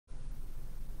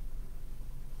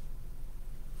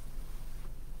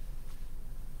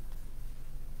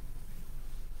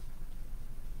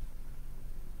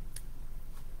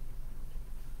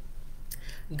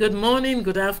Good morning,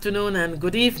 good afternoon, and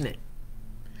good evening.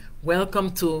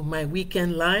 Welcome to my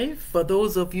weekend live. For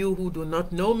those of you who do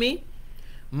not know me,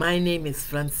 my name is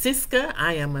Francisca.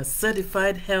 I am a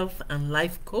certified health and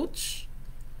life coach,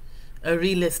 a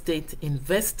real estate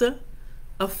investor,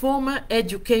 a former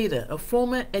educator, a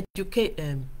former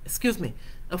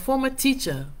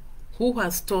teacher who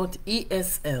has taught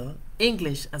ESL,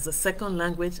 English as a second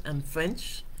language, and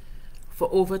French for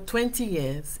over 20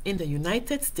 years in the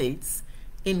United States,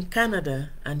 in Canada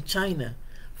and China,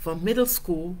 from middle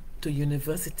school to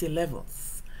university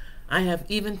levels. I have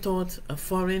even taught a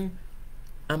foreign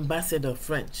ambassador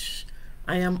French.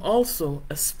 I am also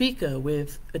a speaker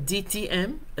with a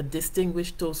DTM, a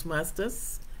Distinguished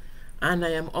Toastmasters, and I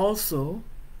am also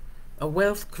a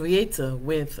wealth creator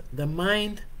with the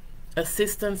Mind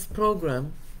Assistance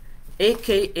Program,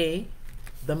 aka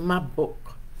the Map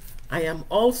Book. I am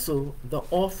also the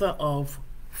author of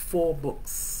 4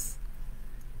 books.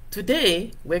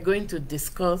 Today, we're going to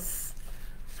discuss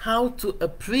how to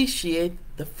appreciate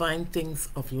the fine things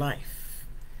of life.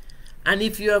 And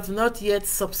if you have not yet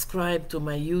subscribed to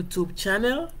my YouTube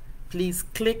channel, please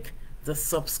click the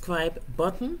subscribe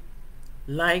button,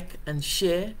 like and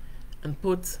share, and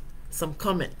put some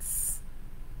comments.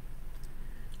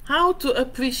 How to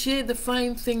appreciate the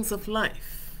fine things of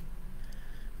life.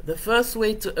 The first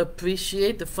way to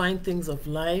appreciate the fine things of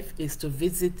life is to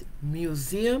visit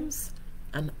museums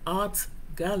and art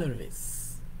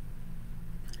galleries,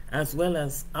 as well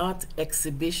as art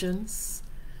exhibitions,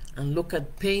 and look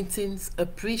at paintings,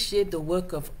 appreciate the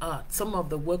work of art. Some of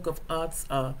the work of arts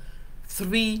are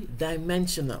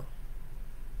 3-dimensional.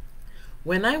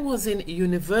 When I was in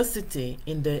university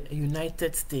in the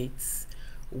United States,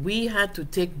 we had to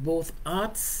take both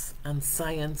arts and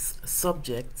science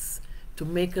subjects to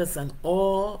make us an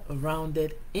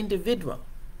all-rounded individual.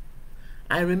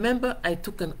 I remember I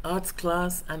took an arts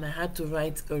class and I had to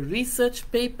write a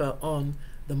research paper on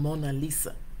the Mona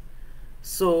Lisa.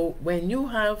 So when you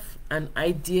have an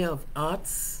idea of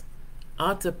arts,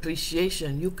 art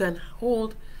appreciation, you can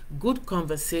hold good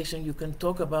conversation. You can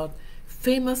talk about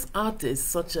famous artists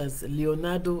such as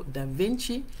Leonardo da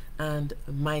Vinci and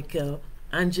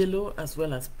Michelangelo, as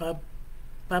well as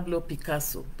Pablo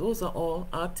Picasso. Those are all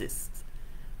artists.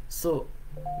 So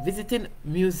visiting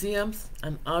museums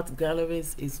and art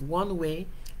galleries is one way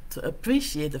to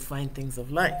appreciate the fine things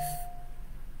of life.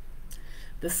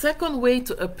 The second way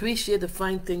to appreciate the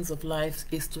fine things of life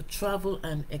is to travel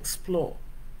and explore.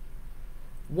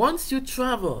 Once you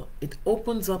travel, it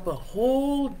opens up a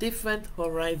whole different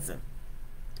horizon.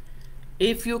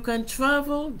 If you can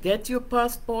travel, get your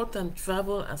passport and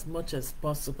travel as much as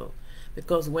possible,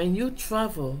 because when you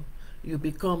travel, you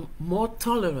become more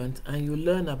tolerant and you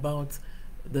learn about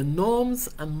the norms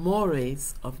and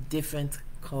mores of different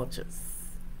cultures.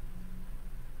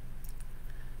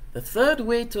 The third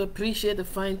way to appreciate the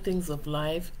fine things of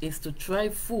life is to try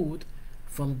food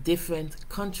from different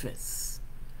countries.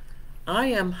 I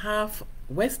am half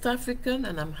West African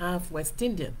and I'm half West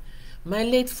Indian. My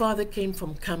late father came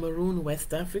from Cameroon,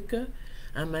 West Africa,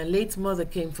 and my late mother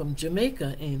came from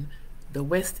Jamaica in the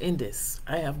West Indies.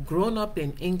 I have grown up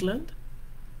in England,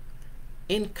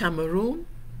 in Cameroon,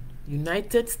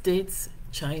 United States,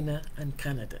 China, and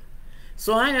Canada.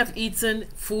 So I have eaten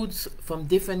foods from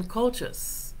different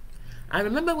cultures. I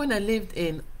remember when I lived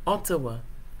in Ottawa,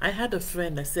 I had a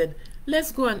friend. I said,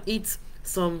 let's go and eat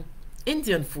some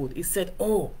Indian food. He said,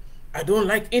 oh, I don't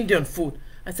like Indian food.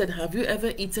 I said, have you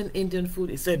ever eaten Indian food?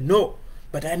 He said, no,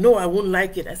 but I know I won't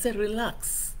like it. I said,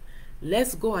 relax.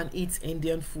 Let's go and eat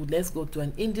Indian food. Let's go to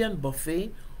an Indian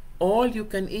buffet. All you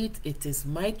can eat. It is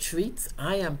my treat.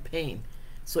 I am paying.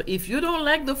 So if you don't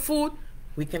like the food,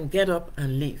 we can get up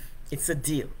and leave. It's a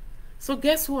deal. So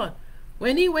guess what?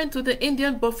 When he went to the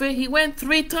Indian buffet, he went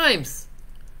 3 times.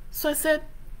 So I said,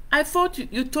 I thought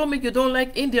you told me you don't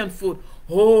like Indian food.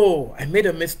 Oh, I made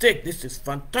a mistake. This is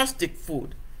fantastic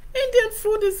food. Indian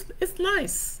food is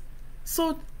nice.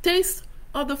 So taste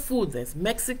other food. There's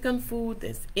Mexican food,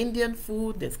 there's Indian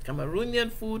food, there's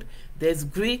Cameroonian food, there's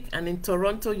Greek, and in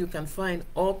Toronto you can find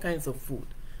all kinds of food.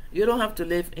 You don't have to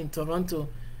live in Toronto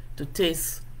to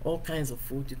taste all kinds of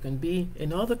food. You can be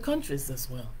in other countries as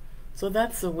well. So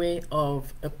that's a way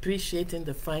of appreciating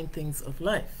the fine things of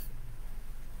life.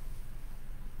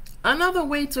 Another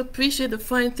way to appreciate the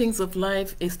fine things of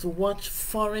life is to watch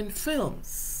foreign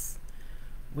films.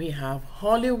 We have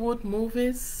Hollywood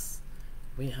movies,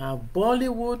 we have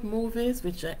Bollywood movies,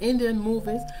 which are Indian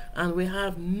movies, and we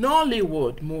have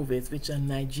Nollywood movies, which are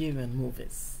Nigerian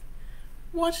movies.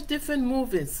 Watch different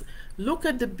movies. Look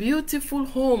at the beautiful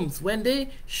homes when they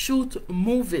shoot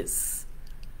movies.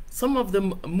 Some of the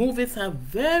movies have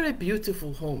very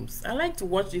beautiful homes. I like to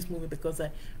watch this movie because I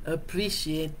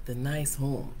appreciate the nice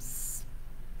homes.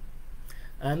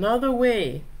 Another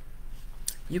way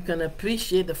you can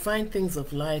appreciate the fine things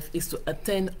of life is to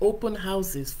attend open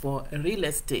houses for real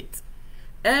estate.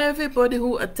 Everybody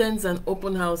who attends an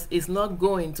open house is not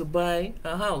going to buy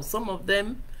a house. Some of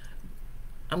them,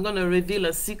 I'm going to reveal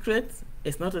a secret.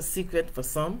 It's not a secret for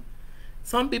some.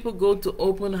 Some people go to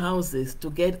open houses to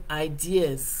get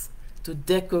ideas to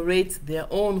decorate their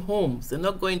own homes. They're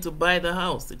not going to buy the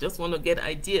house. They just want to get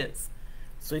ideas.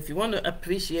 So if you want to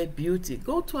appreciate beauty,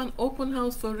 go to an open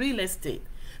house for real estate.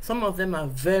 Some of them are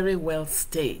very well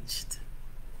staged.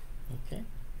 Okay.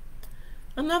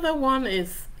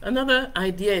 Another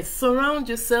idea is surround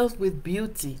yourself with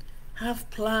beauty. Have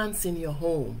plants in your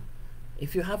home.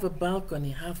 If you have a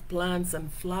balcony, have plants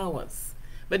and flowers.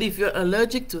 But if you're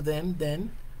allergic to them,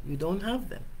 then you don't have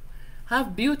them.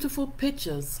 Have beautiful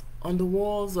pictures on the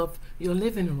walls of your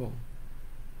living room.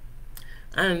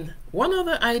 And one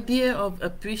other idea of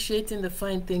appreciating the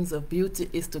fine things of beauty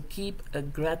is to keep a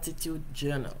gratitude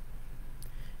journal.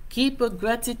 Keep a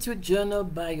gratitude journal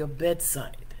by your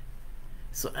bedside.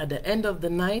 So at the end of the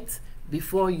night,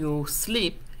 before you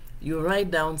sleep, you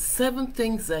write down 7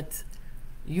 things that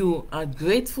you are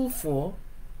grateful for.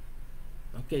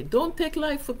 Okay, don't take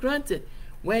life for granted.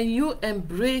 When you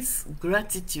embrace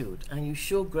gratitude and you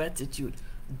show gratitude,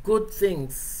 good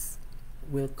things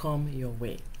will come your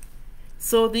way.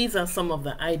 So these are some of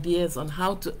the ideas on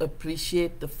how to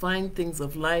appreciate the fine things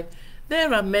of life.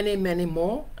 There are many, many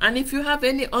more. And if you have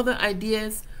any other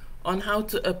ideas on how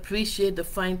to appreciate the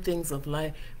fine things of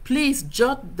life, please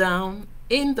jot down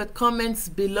in the comments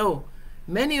below.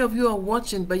 Many of you are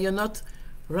watching, but you're not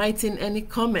writing any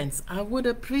comments. I would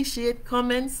appreciate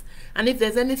comments. And if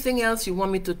there's anything else you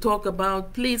want me to talk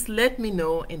about, please let me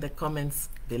know in the comments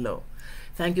below.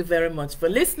 Thank you very much for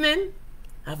listening.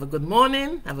 Have a good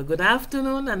morning, have a good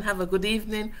afternoon, and have a good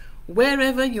evening,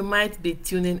 wherever you might be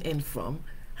tuning in from.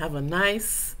 Have a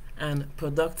nice and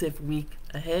productive week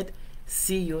ahead.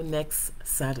 See you next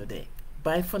Saturday.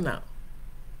 Bye for now.